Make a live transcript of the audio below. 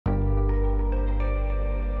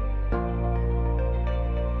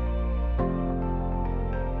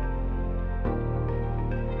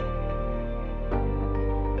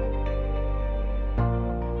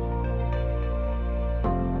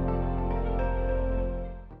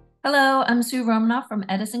Hello, I'm Sue Romanoff from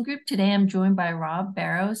Edison Group. Today I'm joined by Rob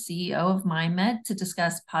Barrow, CEO of MindMed, to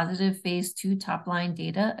discuss positive phase 2 top-line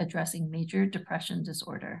data addressing major depression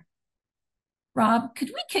disorder. Rob, could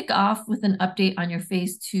we kick off with an update on your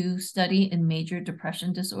phase 2 study in major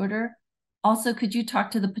depression disorder? Also, could you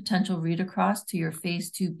talk to the potential read across to your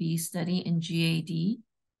phase 2b study in GAD?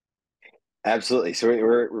 Absolutely. So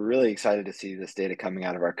we're really excited to see this data coming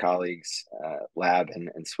out of our colleagues' lab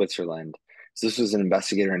in Switzerland. So this was an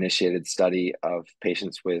investigator-initiated study of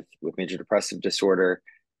patients with major depressive disorder,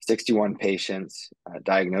 61 patients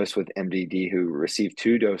diagnosed with MDD who received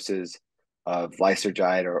 2 doses of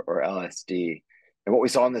lysergide or LSD. And what we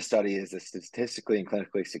saw in this study is a statistically and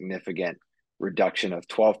clinically significant reduction of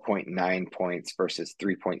 12.9 points versus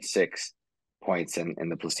 3.6 points in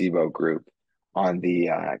the placebo group on the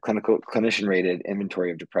clinician-rated inventory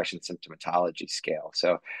of depression symptomatology scale.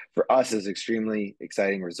 So for us, it's extremely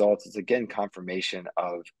exciting results. It's again confirmation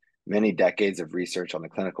of many decades of research on the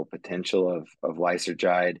clinical potential of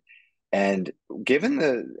lysergide. And given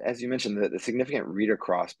as you mentioned, the significant read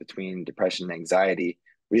across between depression and anxiety,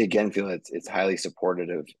 we again feel it's highly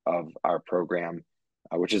supportive of our program,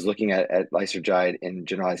 which is looking at lysergide in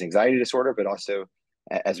generalized anxiety disorder, but also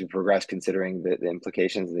as we progress, considering the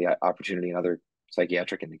implications and the opportunity in other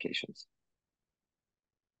psychiatric indications.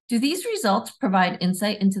 Do these results provide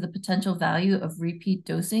insight into the potential value of repeat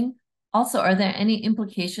dosing? Also, are there any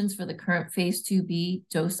implications for the current phase 2b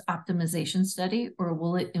dose optimization study, or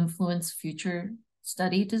will it influence future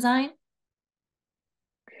study design?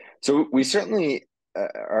 So we certainly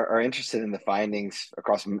are interested in the findings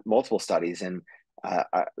across multiple studies, and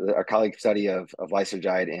our colleague study of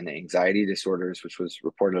lysergide in anxiety disorders, which was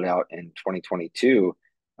reported out in 2022,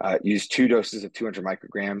 used 2 doses of 200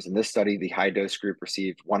 micrograms. In this study, the high dose group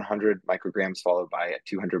received 100 micrograms followed by a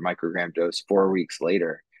 200 microgram dose 4 weeks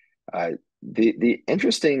later. The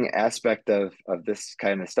interesting aspect of this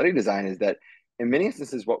kind of study design is that in many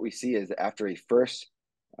instances, what we see is that after a first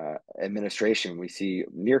administration, we see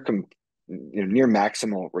near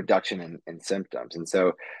maximal reduction in symptoms. And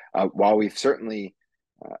so while we've certainly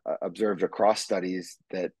observed across studies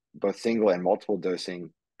that both single and multiple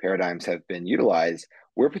dosing paradigms have been utilized,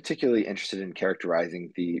 we're particularly interested in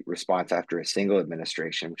characterizing the response after a single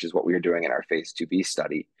administration, which is what we are doing in our phase 2b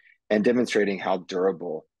study, and demonstrating how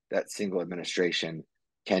durable that single administration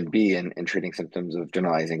can be in treating symptoms of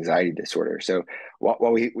generalized anxiety disorder. So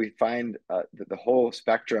while we find the whole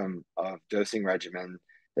spectrum of dosing regimen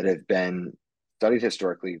that have been studied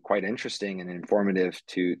historically quite interesting and informative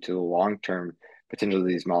to the long-term potential of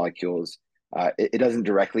these molecules, it doesn't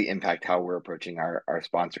directly impact how we're approaching our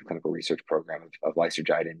sponsored clinical research program of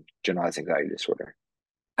lysergide in generalized anxiety disorder.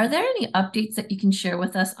 Are there any updates that you can share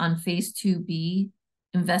with us on phase 2b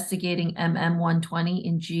investigating MM120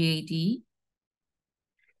 in GAD?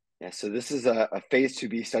 Yeah, so this is a phase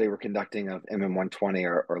 2b study we're conducting of MM120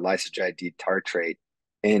 or lysergide D-tartrate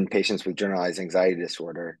in patients with generalized anxiety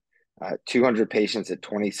disorder. 200 patients at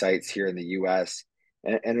 20 sites here in the US.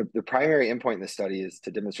 And the primary endpoint in the study is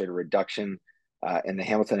to demonstrate a reduction in the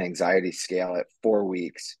Hamilton Anxiety Scale at 4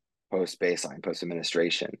 weeks post-baseline,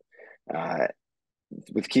 post-administration,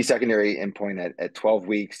 with key secondary endpoint at 12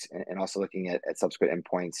 weeks, and also looking at subsequent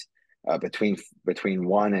endpoints between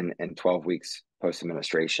 1 and 12 weeks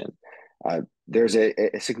post-administration. There's a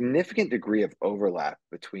significant degree of overlap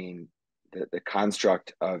between the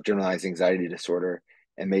construct of generalized anxiety disorder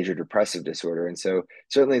and major depressive disorder. And so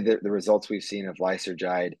certainly the results we've seen of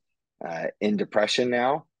lysergide in depression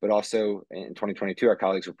now, but also in 2022, our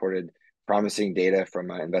colleagues reported promising data from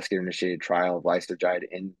an investigator-initiated trial of lysergide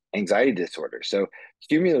in anxiety disorder. So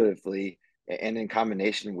cumulatively, and in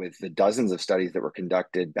combination with the dozens of studies that were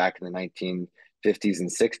conducted back in the 1950s and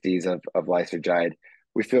 60s of lysergide,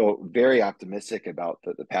 we feel very optimistic about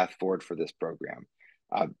the path forward for this program.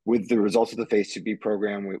 With the results of the phase 2b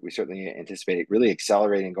program, we certainly anticipate really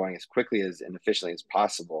accelerating, going as quickly and efficiently as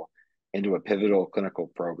possible into a pivotal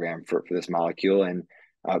clinical program for this molecule. And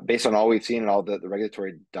based on all we've seen and all the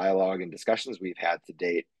regulatory dialogue and discussions we've had to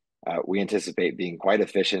date, we anticipate being quite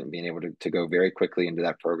efficient and being able to go very quickly into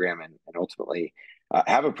that program and ultimately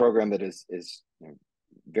have a program that is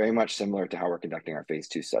very much similar to how we're conducting our phase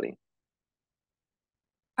 2 study.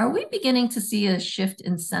 Are we beginning to see a shift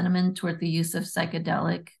in sentiment toward the use of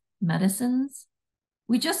psychedelic medicines?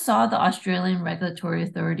 We just saw the Australian regulatory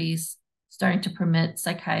authorities starting to permit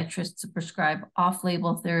psychiatrists to prescribe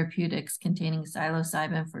off-label therapeutics containing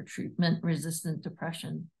psilocybin for treatment-resistant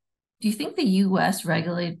depression. Do you think the US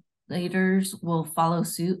regulators will follow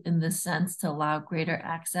suit in this sense to allow greater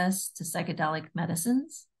access to psychedelic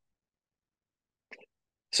medicines?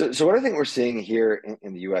 So what I think we're seeing here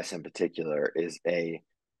in the US in particular is a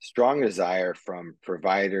strong desire from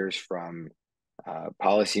providers, from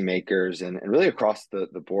policymakers, and really across the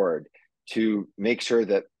board to make sure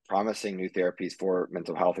that promising new therapies for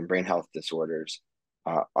mental health and brain health disorders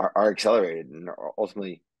are accelerated and are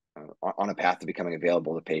ultimately on a path to becoming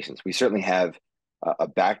available to patients. We certainly have a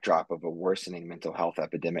backdrop of a worsening mental health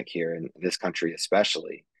epidemic here in this country,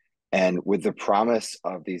 especially. And with the promise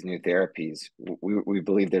of these new therapies, we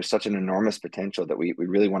believe there's such an enormous potential that we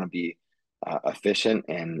really want to be efficient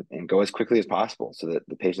and go as quickly as possible so that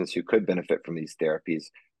the patients who could benefit from these therapies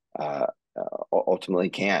ultimately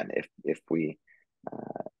can, if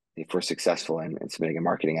we're successful in submitting a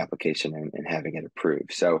marketing application and having it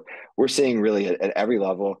approved. So we're seeing really at every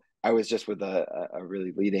level. I was just with a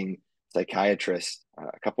really leading psychiatrist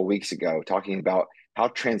a couple of weeks ago talking about how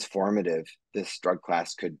transformative this drug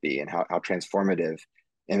class could be and how transformative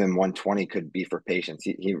MM120 could be for patients.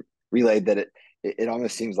 He relayed that it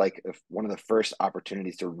almost seems like one of the first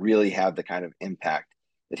opportunities to really have the kind of impact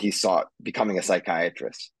that he saw becoming a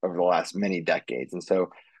psychiatrist over the last many decades. And so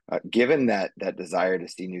given that desire to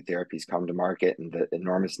see new therapies come to market and the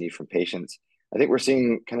enormous need from patients, I think we're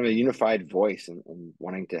seeing kind of a unified voice and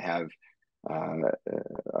wanting to have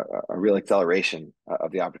a real acceleration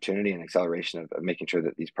of the opportunity and acceleration of making sure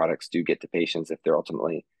that these products do get to patients if they're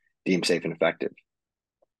ultimately deemed safe and effective.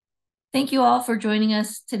 Thank you all for joining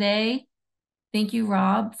us today. Thank you,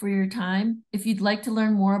 Rob, for your time. If you'd like to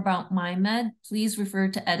learn more about MindMed, please refer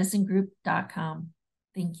to edisongroup.com.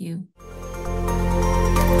 Thank you.